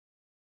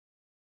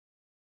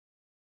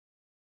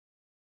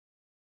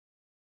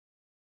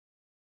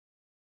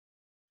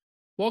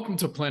Welcome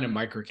to Planet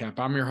MicroCap.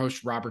 I'm your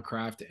host, Robert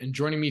Kraft, and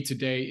joining me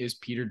today is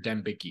Peter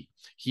Dembicki.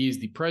 He is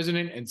the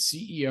president and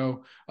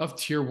CEO of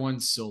Tier 1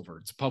 Silver.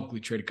 It's a publicly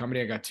traded company.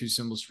 I got two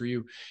symbols for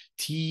you,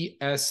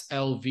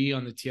 TSLV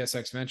on the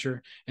TSX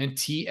Venture and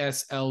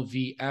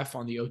TSLVF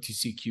on the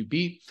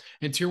OTCQB.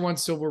 And Tier 1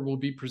 Silver will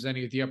be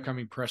presenting at the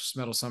upcoming Precious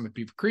Metal Summit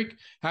Beaver Creek,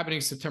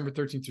 happening September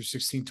 13th through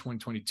 16th,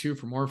 2022.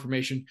 For more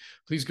information,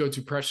 please go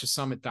to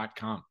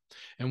precioussummit.com.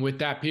 And with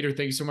that, Peter,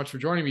 thank you so much for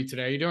joining me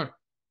today. How are you doing?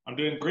 I'm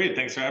doing great.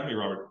 Thanks for having me,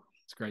 Robert.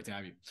 It's great to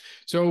have you.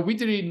 So we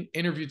did an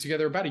interview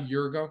together about a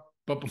year ago,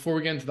 but before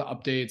we get into the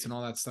updates and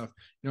all that stuff,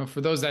 for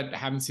those that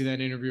haven't seen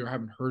that interview or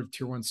haven't heard of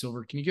Tier 1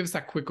 Silver, can you give us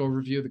that quick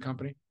overview of the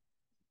company?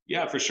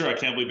 Yeah, for sure. I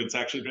can't believe it's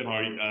actually been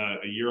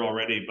a year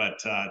already,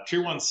 but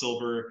Tier 1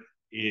 Silver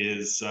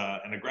is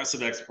an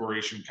aggressive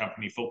exploration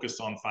company focused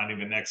on finding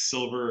the next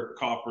silver,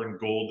 copper, and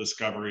gold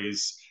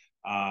discoveries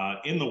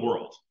in the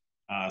world.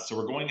 So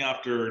we're going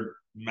after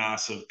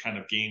massive kind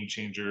of game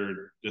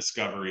changer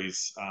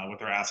discoveries with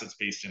our assets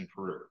based in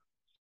Peru.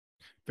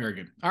 Very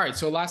good. All right.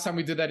 So last time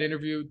we did that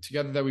interview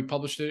together that we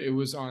published it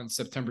was on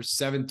September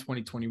 7th,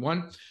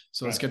 2021.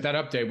 So let's get that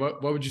update.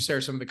 What would you say are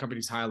some of the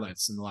company's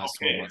highlights in the last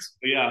 12 months?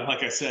 Yeah,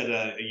 like I said,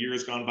 a year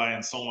has gone by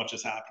and so much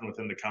has happened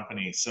within the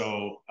company.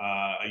 So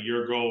a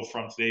year ago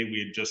from today,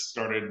 we had just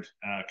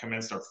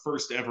commenced our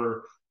first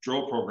ever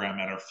drill program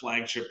at our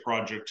flagship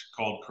project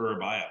called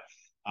Curibaya.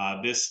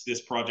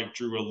 This project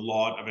drew a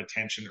lot of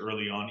attention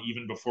early on,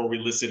 even before we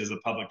listed as a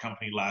public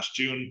company last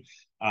June,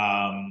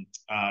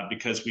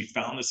 because we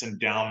found this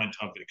endowment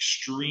of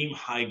extreme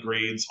high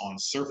grades on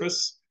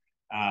surface,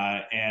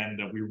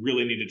 and we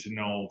really needed to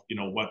know,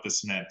 what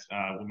this meant.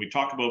 When we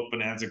talk about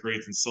bonanza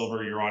grades in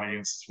silver, your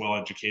audience is well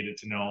educated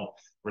to know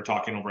we're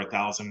talking over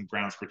 1,000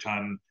 grams per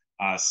ton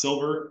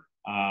silver.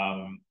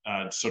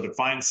 So to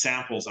find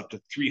samples up to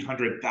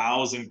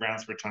 300,000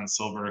 grams per ton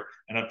silver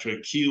and up to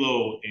a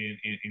kilo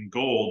in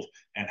gold,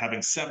 and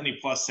having 70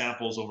 plus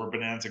samples over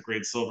bonanza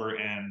grade silver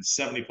and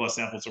 70 plus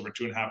samples over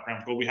 2.5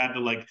 grams gold, we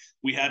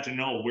had to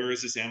know, where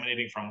is this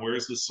emanating from? Where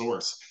is the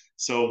source?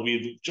 So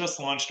we just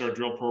launched our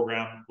drill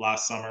program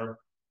last summer.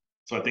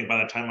 So I think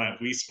by the time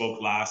we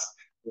spoke last,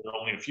 we were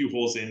only a few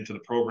holes into the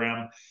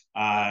program,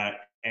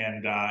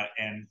 and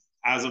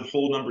as of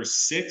hole number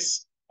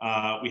 6.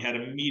 We had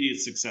immediate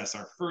success,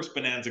 our first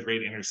bonanza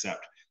grade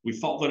intercept. We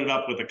followed it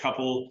up with a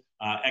couple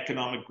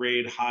economic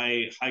grade,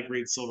 high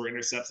grade silver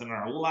intercepts. And on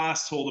our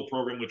last hole of the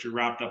program, which we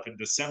wrapped up in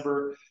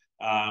December,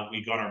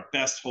 we got our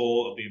best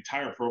hole of the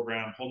entire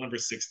program, hole number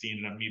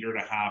 16, at 1.5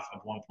 meters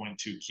of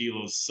 1.2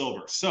 kilos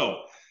silver.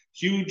 So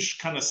huge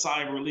kind of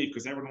sigh of relief,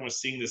 because everyone was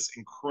seeing this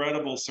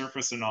incredible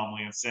surface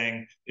anomaly and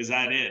saying, is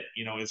that it?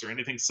 Is there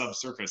anything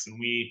subsurface? And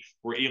we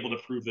were able to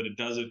prove that it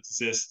does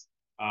exist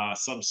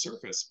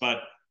subsurface. But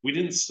we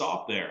didn't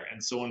stop there.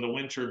 And so in the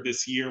winter of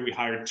this year, we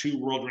hired 2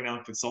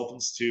 world-renowned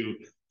consultants to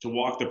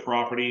walk the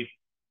property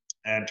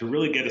and to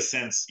really get a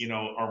sense,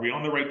 are we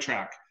on the right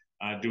track?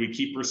 Do we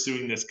keep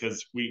pursuing this?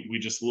 Because we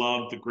just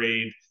love the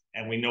grade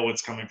and we know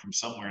it's coming from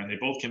somewhere. And they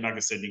both came back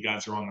and said, you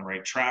guys are on the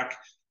right track.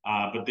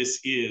 But this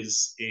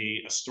is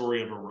a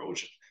story of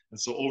erosion. And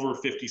so over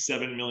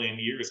 57 million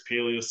years,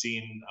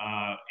 Paleocene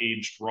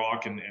aged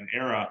rock and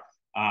era,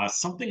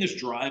 something is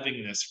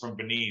driving this from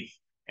beneath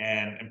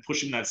and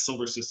pushing that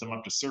silver system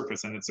up to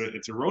surface, and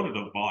it's eroded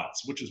the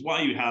bots, which is why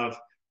you have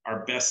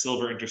our best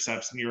silver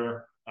intercepts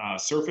near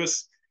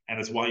surface, and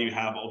it's why you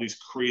have all these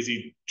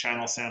crazy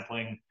channel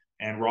sampling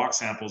and rock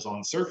samples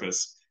on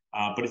surface.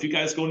 But if you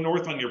guys go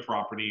north on your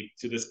property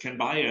to this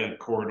Curibaya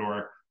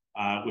corridor,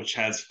 which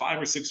has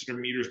 500 or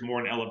 600 meters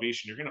more in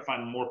elevation, you're going to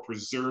find a more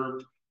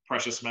preserved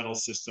precious metal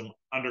system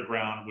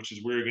underground, which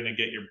is where you're going to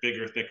get your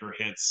bigger, thicker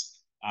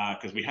hits,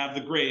 because we have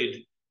the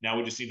grade. Now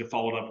we just need to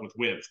follow it up with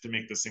width to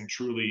make this thing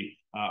truly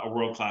a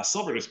world-class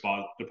silver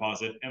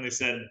deposit. And they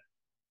said,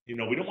 we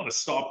don't want to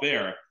stop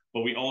there,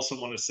 but we also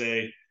want to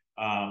say,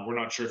 we're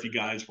not sure if you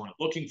guys weren't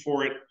looking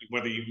for it,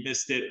 whether you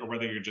missed it, or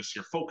whether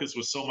your focus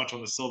was so much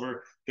on the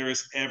silver. There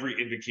is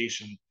every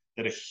indication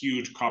that a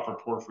huge copper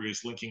porphyry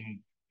is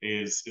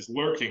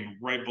lurking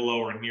right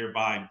below or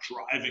nearby,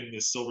 driving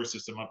this silver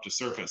system up to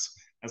surface.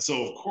 And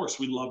so, of course,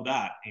 we love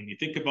that. And you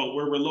think about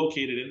where we're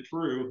located in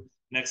Peru,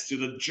 next to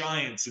the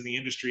giants in the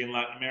industry in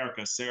Latin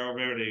America, Cerro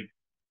Verde,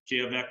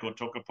 Quellaveco,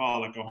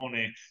 Tocopala,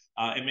 Cajone,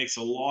 it makes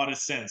a lot of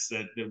sense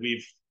that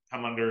we've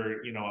come under,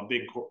 a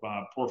big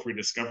porphyry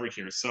discovery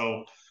here.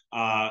 So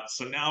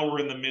now we're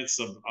in the midst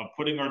of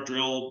putting our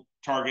drill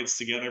targets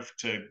together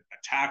to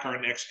attack our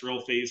next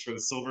drill phase for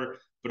the silver,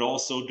 but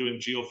also doing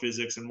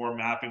geophysics and more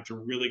mapping to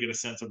really get a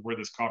sense of where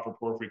this copper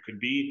porphyry could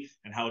be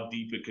and how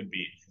deep it could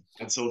be.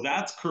 And so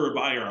that's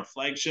Curibaya, our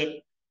flagship.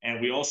 And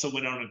we also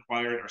went out and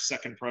acquired our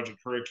second project,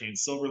 Hurricane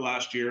Silver,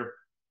 last year,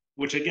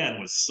 which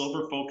again was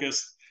silver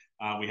focused.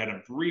 We had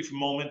a brief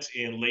moment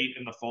late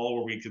in the fall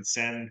where we could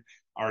send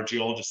our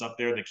geologists up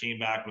there. They came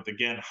back with,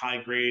 again, high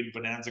grade,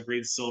 bonanza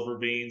grade silver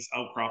veins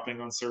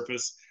outcropping on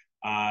surface.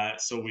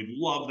 So we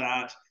love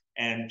that.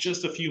 And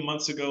just a few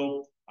months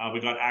ago, we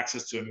got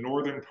access to a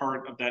northern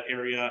part of that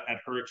area at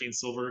Hurricane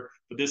Silver.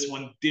 But this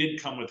one did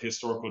come with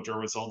historical drill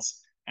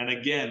results. And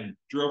again,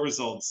 drill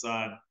results,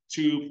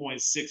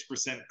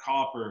 2.6%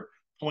 copper,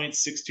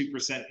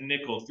 0.62%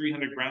 nickel,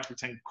 300 grams per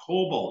ton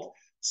cobalt.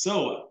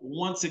 So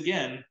once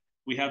again,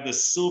 we have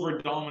this silver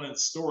dominant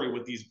story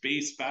with these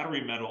base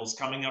battery metals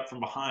coming up from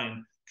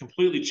behind,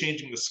 completely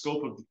changing the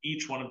scope of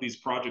each one of these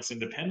projects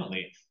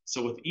independently.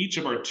 So with each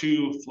of our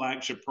two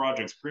flagship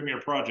projects,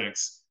 premier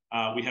projects,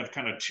 we have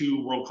kind of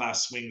two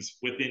world-class swings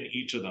within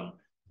each of them.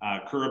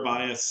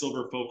 Curibaya,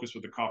 silver focus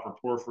with the copper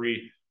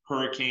porphyry,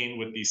 Hurricane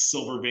with these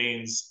silver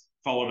veins,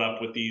 followed up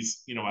with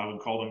these, I would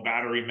call them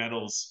battery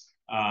metals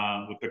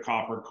with the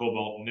copper,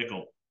 cobalt, and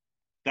nickel.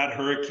 That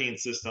Hurricane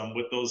system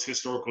with those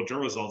historical drill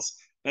results,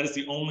 that is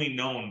the only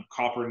known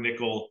copper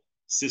nickel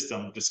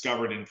system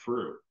discovered in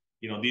Peru.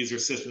 These are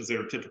systems that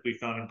are typically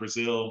found in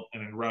Brazil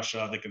and in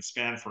Russia. They can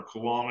span for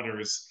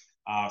kilometers.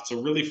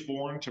 So really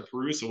foreign to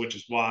Peru, so which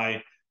is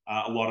why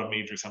a lot of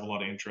majors have a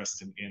lot of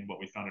interest in what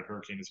we found at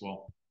Hurricane as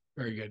well.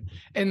 Very good.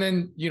 And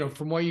then,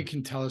 from what you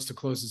can tell us to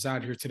close this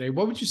out here today,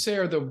 what would you say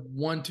are the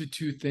 1 to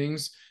 2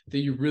 things that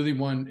you really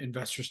want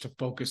investors to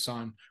focus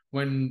on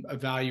when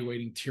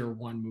evaluating tier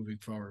 1 moving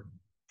forward?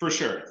 For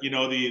sure.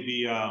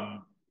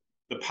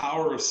 The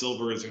power of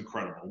silver is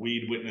incredible.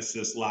 We'd witnessed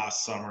this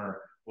last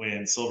summer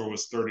when silver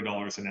was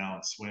 $30 an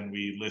ounce, when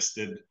we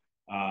listed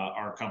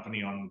our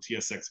company on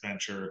TSX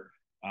Venture.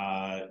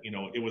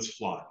 It was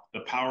flawed.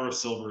 The power of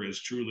silver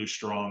is truly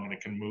strong, and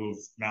it can move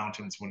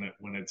mountains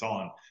when it's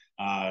on.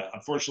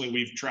 Unfortunately,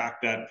 we've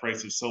tracked that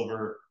price of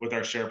silver with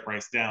our share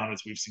price down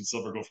as we've seen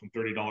silver go from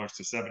 $30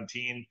 to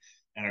 $17,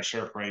 and our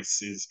share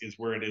price is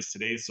where it is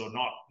today. So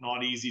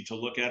not easy to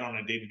look at on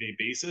a day-to-day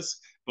basis,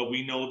 but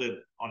we know that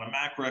on a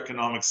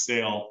macroeconomic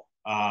scale,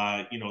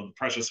 the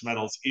precious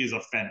metals is a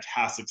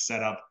fantastic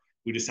setup.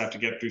 We just have to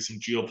get through some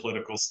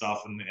geopolitical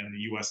stuff and the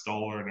US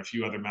dollar and a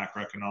few other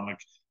macroeconomic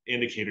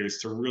indicators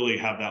to really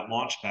have that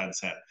launch pad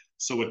set.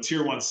 So with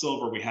tier 1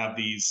 silver, we have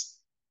these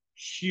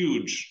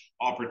huge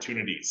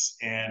opportunities.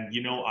 And,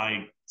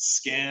 I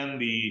scan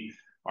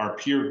our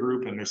peer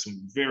group, and there's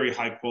some very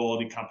high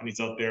quality companies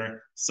out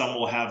there. Some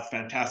will have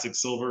fantastic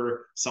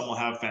silver, some will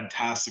have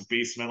fantastic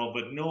base metal,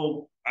 but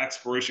no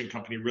exploration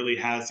company really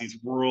has these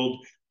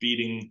world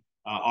beating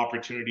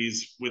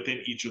opportunities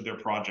within each of their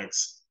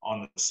projects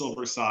on the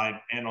silver side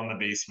and on the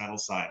base metal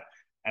side.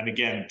 And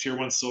again, tier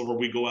 1 silver,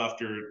 we go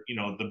after,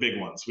 the big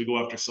ones. We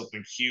go after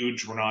something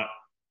huge. We're not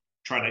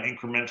trying to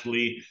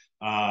incrementally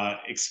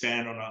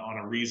expand on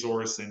a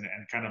resource and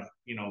kind of,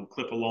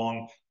 clip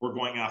along. We're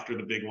going after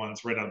the big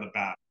ones right out of the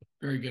bat.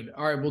 Very good.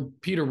 All right. Well,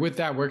 Peter, with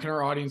that, where can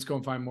our audience go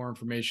and find more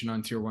information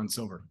on tier 1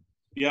 silver?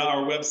 Yeah,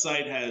 our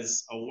website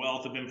has a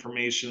wealth of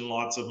information,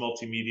 lots of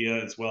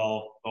multimedia as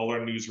well, all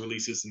our news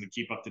releases, and to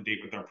keep up to date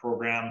with our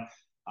program.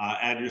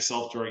 Add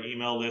yourself to our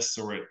email list,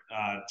 or at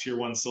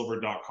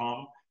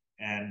tier1silver.com.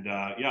 And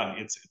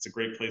it's a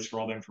great place for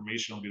all the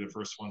information. I'll be the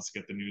first ones to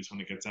get the news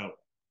when it gets out.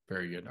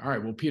 Very good. All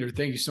right. Well, Peter,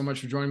 thank you so much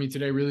for joining me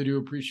today. Really do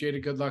appreciate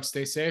it. Good luck.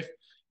 Stay safe.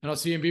 And I'll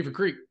see you in Beaver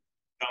Creek.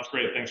 Sounds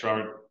great. Thanks,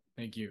 Robert.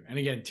 Thank you. And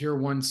again, tier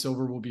 1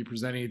 silver will be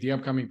presenting at the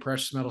upcoming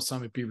Precious Metal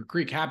Summit Beaver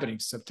Creek, happening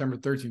September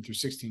 13th through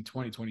 16th,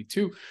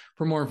 2022.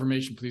 For more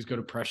information, please go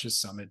to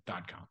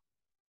precioussummit.com.